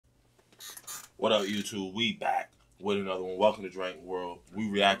What up, YouTube? We back with another one. Welcome to Drink World. We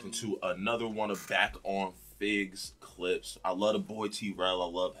reacting to another one of Back on Fig's clips. I love the boy T-Rel. I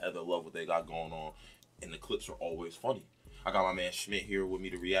love Heather. I love what they got going on. And the clips are always funny. I got my man Schmidt here with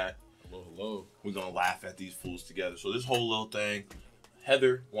me to react. Hello, hello. We're going to laugh at these fools together. So this whole little thing,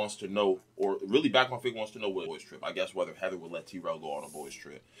 Heather wants to know, or really Back on Fig wants to know what boys trip. I guess whether Heather would let T-Rel go on a boys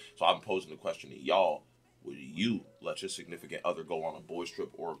trip. So I'm posing the question to y'all. Would you let your significant other go on a boys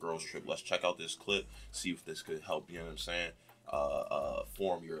trip or a girls trip? Let's check out this clip, see if this could help, you know what I'm saying,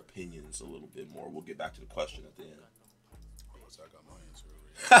 form your opinions a little bit more. We'll get back to the question at the end.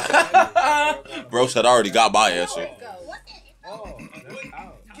 I got my answer. Bro said I already got my answer.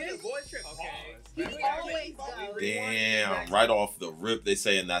 He always goes. Damn, right off the rip, they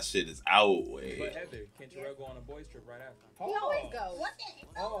saying that shit is out. Wait. But Heather, can Terrell go on a boys trip right after? He always goes.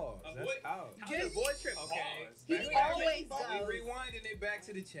 Oh, that's out. A boys trip, okay. He always goes. We rewinding it back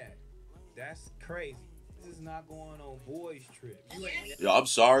to the chat. That's crazy. This is not going on boys trip. You ain't. Yo, I'm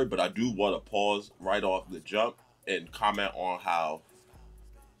sorry, but I do want to pause right off the jump and comment on how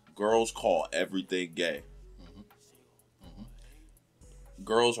girls call everything gay.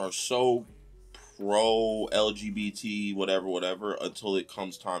 Girls are so pro LGBT, whatever, until it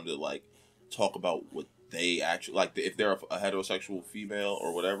comes time to like talk about what they actually like. If they're a heterosexual female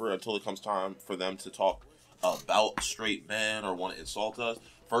or whatever, until it comes time for them to talk about straight men or want to insult us,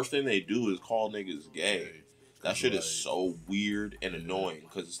 first thing they do is call niggas gay. That shit is so weird and annoying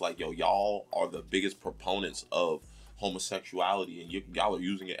because it's like, yo, y'all are the biggest proponents of homosexuality and y'all are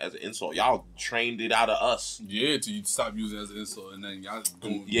using it as an insult. Y'all trained it out of us. Yeah, till you stop using it as an insult, and then y'all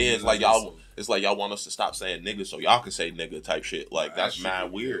don't. Yeah, it's like y'all. It's like y'all want us to stop saying nigga so y'all can say nigga type shit. Like that's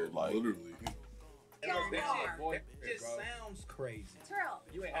mad weird. Like literally. It just sounds crazy. Terrell.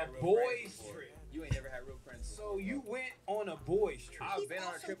 You ain't had a boys trip. You ain't never had real friends. So you went on a boys trip. I've been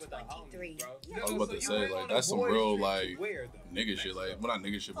on a trip with a homie, bro. I was about to say, like, that's some real, like, nigga shit. Like, well, not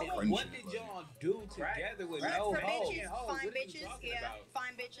nigga shit, but friend What shit. did y'all do together with no For hoes? bitches, fine bitches, yeah,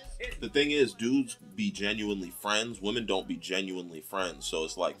 fine bitches. the thing is, dudes be genuinely friends. Women don't be genuinely friends. So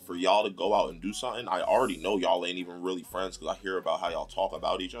it's like for y'all to go out and do something. I already know y'all ain't even really friends because I hear about how y'all talk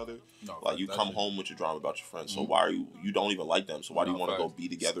about each other. No, like you come home with your drama about your friends. So why are you don't even like them? So why do you want to go be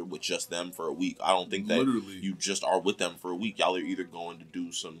together with just them for a week? I don't think that you just are with them for a week. Y'all are either going to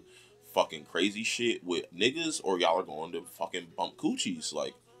do some fucking crazy shit with niggas or y'all are going to fucking bump coochies.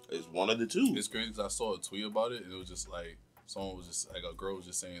 Like it's one of the two. It's crazy because I saw a tweet about it and it was just like someone was just like a girl was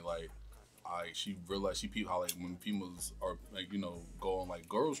just saying like she realized she peeped how like when females are like, you know, go on like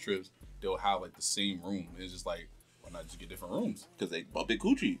girls trips, they'll have like the same room. And it's just like, why not just get different rooms? Because they bump it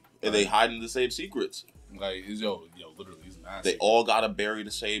coochie and they hide in the same secrets. Like it's literally it's nasty. They all gotta bury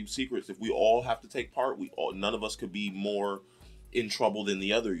the same secrets. If we all have to take part, none of us could be more in trouble than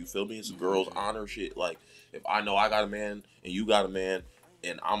the other. You feel me? It's a girl's honor shit. Like if I know I got a man and you got a man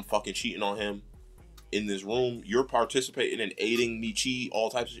and I'm fucking cheating on him in this room, you're participating and aiding me cheat, all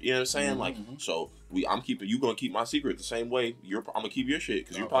types of shit. You know what I'm saying? Like so you gonna keep my secret the same way I'm gonna keep your shit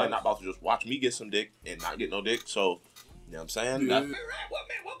because you're probably not about to just watch me get some dick and not get no dick. So you know what I'm saying? Yeah.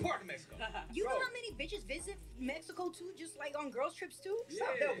 What part of Mexico? You know how many bitches visit Mexico too, just like on girls trips too?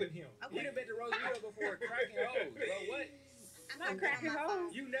 Stop helping him. You done been to Rosarito before cracking hoes, bro. What? I'm not cracking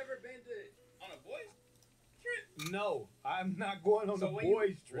hoes. You never been on a boys trip? No, I'm not going on a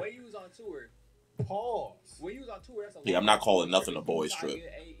boys trip. When you was on tour, pause. When you was on tour, that's a Yeah, I'm not calling nothing a boys trip.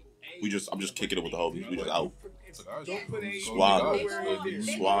 I'm just kicking it with the homies. We just out.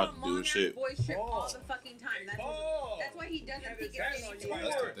 Squad doing shit. Boys trip all the fucking time. That's why he doesn't think it's any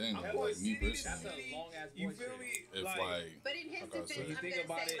That's the thing. Like me personally, You feel me? if like But in his defense, I'm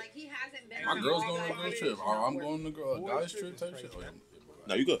gonna say like he hasn't been. my girl's going on a girls trip, or I'm going to a guys trip type shit. Oh, yeah,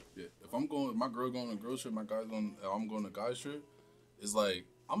 No, you good. yeah. If I'm going, my girl going on a girls trip, I'm going to a guys trip. It's like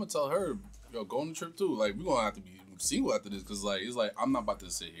I'm gonna tell her, yo, go on the trip too. Like we gonna have to be single after this, cause like it's like I'm not about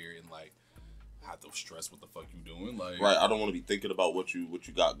to sit here and like have to stress what the fuck you doing. Like Right, I don't want to be thinking about what you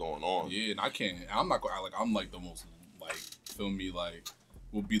got going on. yeah, and I can't. I'm not gonna act like I'm like the most like feel me like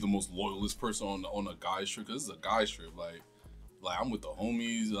will be the most loyalist person on a guys trip, cause this is a guys trip. Like I'm with the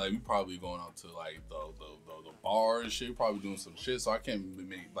homies. Like we probably going out to like the bar and shit. Probably doing some shit. So I can't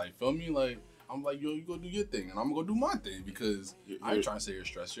make like feel me like. I'm like, yo, you go do your thing, and I'm gonna go do my thing because I ain't trying to say your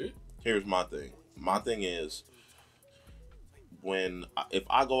stress shit. Here's my thing. My thing is, if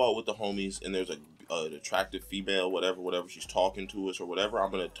I go out with the homies and there's an attractive female, whatever she's talking to us or whatever,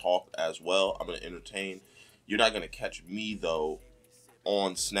 I'm gonna talk as well. I'm gonna entertain. You're not gonna catch me though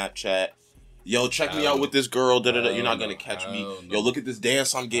on Snapchat. Yo, check me out with this girl. Da da da. You're not gonna catch me. Yo, look at this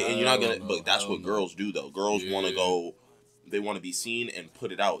dance I'm getting. You're not gonna. But that's what girls do though. Girls want to go be seen and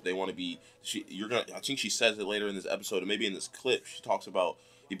put it out. They want to be. I think she says it later in this episode, and maybe in this clip, she talks about,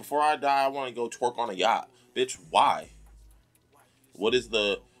 before I die, I want to go twerk on a yacht. Bitch, why?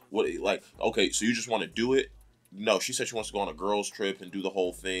 Okay, so you just want to do it? No, she said she wants to go on a girls trip and do the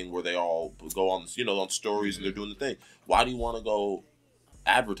whole thing where they all go on, on stories and they're doing the thing. Why do you want to go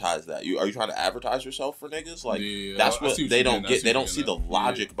advertise that? Are you trying to advertise yourself for niggas? Like, that's what they don't get. They don't see the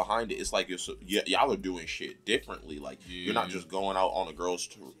logic behind it. It's like y'all are doing shit differently. Like, you're not just going out on a girls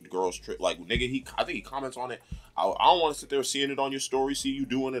trip. Like, nigga, I think he comments on it. I don't want to sit there seeing it on your story, see you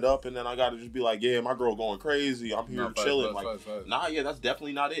doing it up, and then I gotta just be like, yeah, my girl going crazy. I'm here chilling. Nah, yeah, that's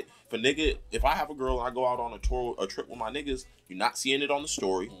definitely not it. For nigga, if I have a girl and I go out on a trip with my niggas, you're not seeing it on the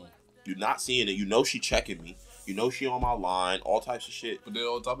story. You're not seeing it. You know she checking me. You know she on my line. All types of shit. But then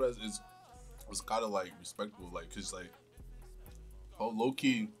on top of that, it's kind of like respectful, like, cause like, low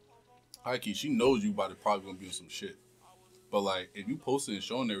key, high key, she knows you about to probably gonna be on some shit. But like, if you posting and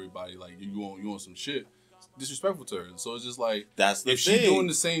showing everybody like you on some shit, it's disrespectful to her. So it's just like, that's the if thing. She doing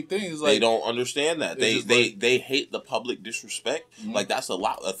the same thing, it's like they don't understand that. They hate the public disrespect. Mm-hmm. Like, that's a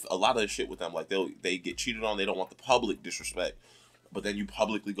lot of shit with them. Like, they get cheated on. They don't want the public disrespect. But then you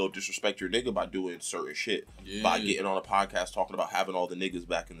publicly go disrespect your nigga by doing certain shit. Yeah. By getting on a podcast talking about having all the niggas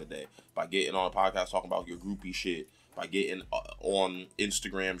back in the day. By getting on a podcast talking about your groupie shit. By getting on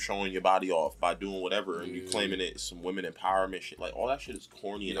Instagram showing your body off. By doing whatever. And you claiming it's some women empowerment shit. Like, all that shit is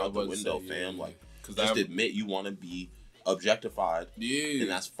corny and out the window, fam. Like, just admit you want to be objectified. Yeah. And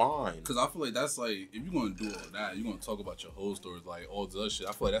that's fine. Because I feel like that's like, if you're going to do all that, you're going to talk about your whole stories, like all the other shit.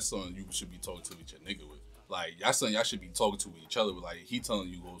 I feel like that's something you should be talking to your nigga with. Like, that's something y'all should be talking to each other with. Like, he telling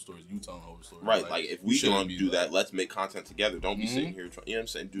you whole stories, you telling whole stories. Right. Like if we gonna do that, let's make content together. Don't be sitting here, you know what I'm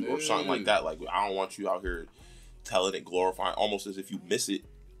saying? Or something like that. Like, I don't want you out here telling it, glorifying, almost as if you miss it. You know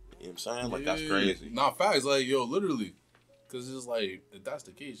what I'm saying? Like, that's crazy. Nah, facts. Like, yo, literally. Because it's like, if that's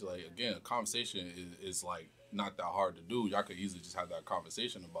the case, like, again, a conversation is like, not that hard to do. Y'all could easily just have that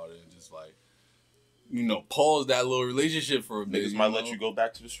conversation about it and just, like, pause that little relationship for a bit. Niggas might let you go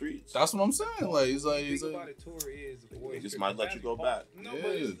back to the streets. That's what I'm saying. Like, it's like, about it, tour is niggas might let you go back. No,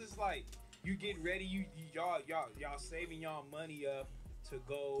 but it's just like, you get ready. Y'all saving y'all money up to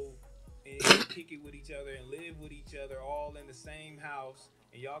go and kick it with each other and live with each other, all in the same house,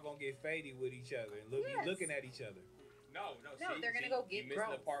 and y'all gonna get faded with each other and be looking at each other. No, they're gonna go get girls. You're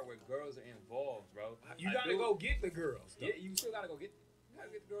missing the part where girls are involved, bro. You gotta go get the girls. Yeah, you still gotta go get.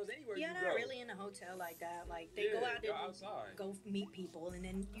 Get the girls anywhere. Yeah, not really in a hotel like that. Like, they go out and go meet people, and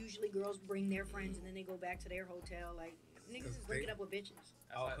then usually girls bring their friends, and then they go back to their hotel. Like, niggas is linking up with bitches.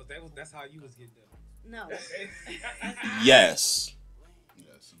 Oh, because that's how you was getting them. No. Yes.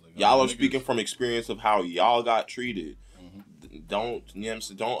 Like, y'all are speaking from experience of how y'all got treated. Don't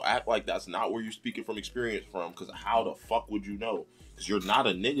act like that's not where you're speaking from experience from, because how the fuck would you know? Because you're not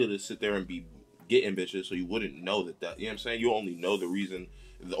a nigga to sit there and be getting bitches, so you wouldn't know that, you know what I'm saying? You only know the reason,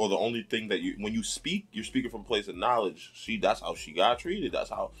 or the only thing that when you speak, you're speaking from a place of knowledge. That's how she got treated. That's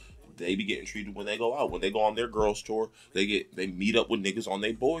how they be getting treated when they go out. When they go on their girls tour, they meet up with niggas on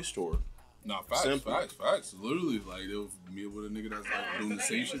their boys tour. Nah, facts. Literally, like, they'll meet up with a nigga that's like doing the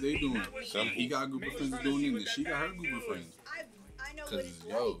same shit they doing. He got a group of friends doing it, and she got her group of friends. I know what it's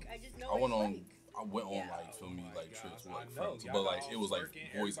like. I just know I went on like feel me like trips with like friends, but like it was like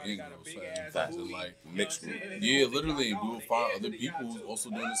boys and girls, facts, and like mixed group. Yeah, literally, and we would find other people who's also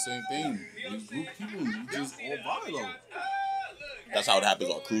doing the same thing. These group people, you just all vibe though. That's how it happens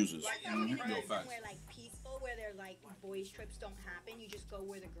on cruises. Yo, facts. Where like peaceful, where they're like boys trips don't happen. You just go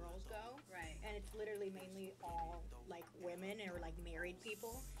where the girls go, right? And it's literally mainly all like women or like married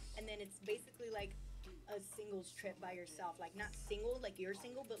people, and then it's basically like a singles trip by yourself, like not single like you're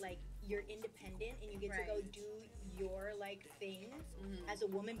single, but like you're independent and you get to go do your like thing as a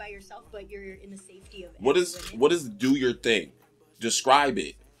woman by yourself, but you're in the safety of what is do your thing? Describe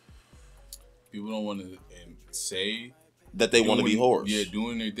it. People don't want to say that they want to be whores. Yeah,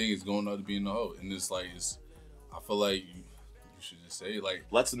 doing their thing is going out to being a hoe, and it's like I feel like you should just say, like,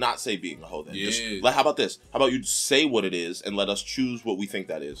 let's not say being a hoe then. Yeah. How about this? How about you say what it is and let us choose what we think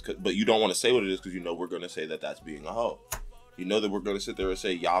that is? But you don't want to say what it is because you know we're going to say that that's being a hoe. You know that we're going to sit there and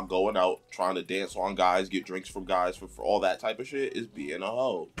say y'all going out trying to dance on guys, get drinks from guys for all that type of shit is being a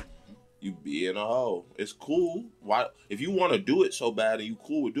hoe. You being a hoe. It's cool. Why? If you want to do it so bad and you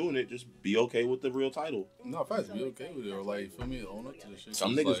cool with doing it, just be okay with the real title. No, facts. Be okay with it, or like, feel me, own up to the shit.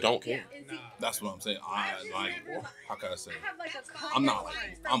 Some niggas like, don't care. That's what I'm saying. I like. How can I say? I'm not like.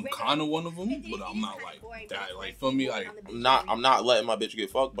 I'm kind of one of them, but I'm not like that. Like, feel me, like. I'm not letting my bitch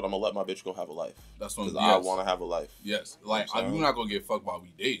get fucked, but I'm gonna let my bitch go have a life. That's what. Because I want to have a life. Yes. Like, I'm not gonna get fucked while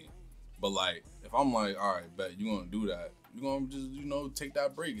we dating, but like, if I'm like, all right, bet you gonna do that. You're gonna just take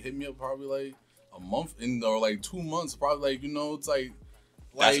that break. Hit me up probably like a month or like 2 months. Probably like it's like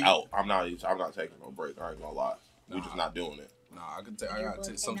That's out. I'm not taking no break. I ain't gonna lie. We Nah. just not doing it. Nah, I gotta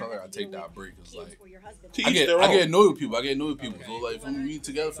take. Sometimes I gotta take that break. It's like For your husband. To I each get their own. annoyed with people. I get annoyed with people. Okay. So like, if we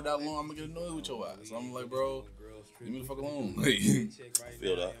together for that long, I'm gonna get annoyed with your ass. I'm like, bro, leave me the fuck alone. Fit check right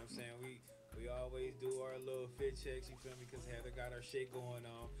Feel now, that. you know what I'm saying? We always do our little fit checks, you feel me? Because Heather got her shit going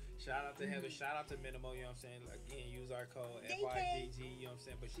on. Shout out to Heather, shout out to Minimal, you know what I'm saying? Again, use our code FIGG, you know what I'm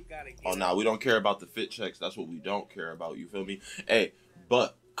saying? But she gotta get Oh, no, we don't care about the fit checks. That's what we don't care about. You feel me? Hey,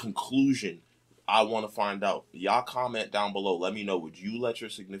 but conclusion, I want to find out. Y'all comment down below. Let me know. Would you let your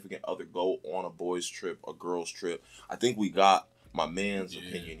significant other go on a boys trip, a girls trip? I think we got my man's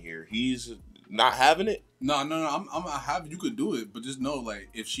opinion here. He's not having it. No. I'm happy you could do it, but just know, like,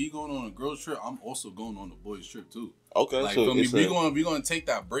 if she going on a girls trip, I'm also going on a boys trip too. Okay, Like, so feel me? it's We gonna take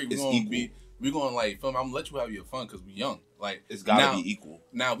that break. it's equal. We gonna like, feel me? I'm gonna let you have your fun because we young. Like, It's gotta now, be equal.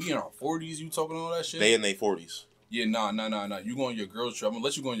 Now we in our 40s. You talking all that shit? They in their 40s. Yeah, nah. You go on your girls trip. I'm gonna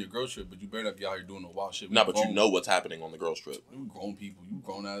let you go on your girls trip, but you better not be out here doing no wild shit. Nah, but you know what's happening on the girls trip. We grown people. You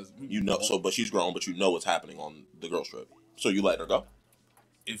grown as. You know, but she's grown, but you know what's happening on the girls trip. So you let her go.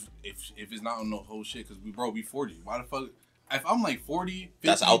 If it's not on the whole shit, because we 40. Why the fuck? If I'm like 40, 50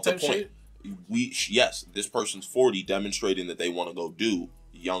 That's out the type point. shit, Yes, this person's 40, demonstrating that they want to go do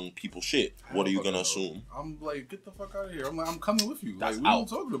young people shit. What are you gonna assume? I'm like, get the fuck out of here. I'm like, I'm coming with you. That's like, what are you out.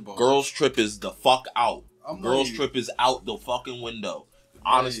 talking about? Girls trip is the fuck out. Girls like- trip is out the fucking window.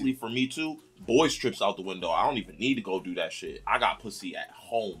 Honestly, for me too, boys trips out the window. I don't even need to go do that shit. I got pussy at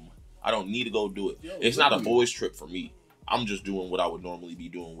home. I don't need to go do it. Yo, It's not a literally. boys trip for me. I'm just doing what I would normally be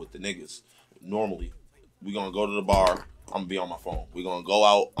doing with the niggas. Normally, we gonna go to the bar. I'm gonna be on my phone. We gonna go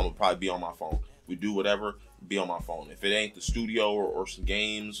out. I'm gonna probably be on my phone. We do whatever. Be on my phone. If it ain't the studio or some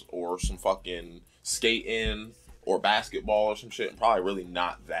games or some fucking skating or basketball or some shit, I'm probably really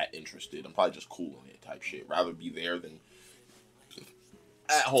not that interested. I'm probably just cool in it type shit. Rather be there than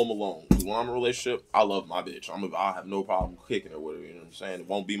at home alone. Because when I'm in a relationship, I love my bitch. I'll have no problem kicking her with her. You know what I'm saying? It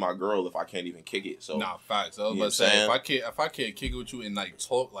won't be my girl if I can't even kick it. So Nah, facts. I was You know about what to say, I'm if I can't kick it with you and like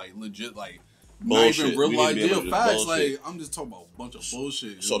talk like legit like Bullshit. not We even need real to be able idea to just facts, bullshit. like I'm just talking about a bunch of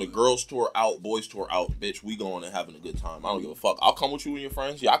bullshit. So the girls tour out, boys tour out, bitch. We going and having a good time. I don't give a fuck. I'll come with you and your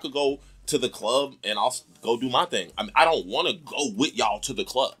friends. Y'all could go to the club and I'll go do my thing. I mean, I don't want to go with y'all to the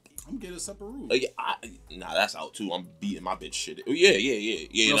club. I'm getting a separate room. Like, nah, that's out too. I'm beating my bitch shit. Yeah.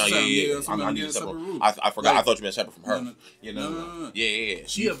 That's what I'm saying. Yeah, that's what I I'm need getting a a separate. separate room. I forgot. I Like, thought you meant separate from her. No. Yeah, No. Yeah.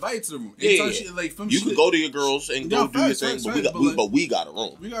 She invites to the room. Yeah. Anytime she, like, from You she, could go to your girls and go do your facts, thing, facts, but facts, we got a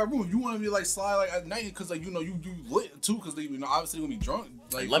room. We got a room. You want to be like slide like at night because like you lit too because they obviously gonna be drunk.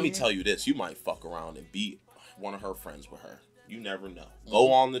 Like, Let me tell you this: you might fuck around and beat one of her friends with her. You never know.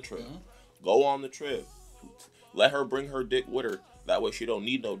 Go on the trip. Go on the trip. Let her bring her dick with her. That way she don't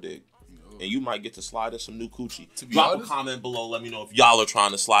need no dick. And you might get to slide in some new coochie. Drop a comment below. Let me know if y'all are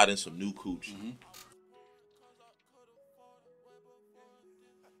trying to slide in some new coochie.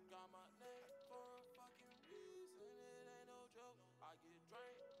 I get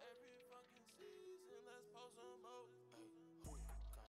drank every fucking season. Let's post some more.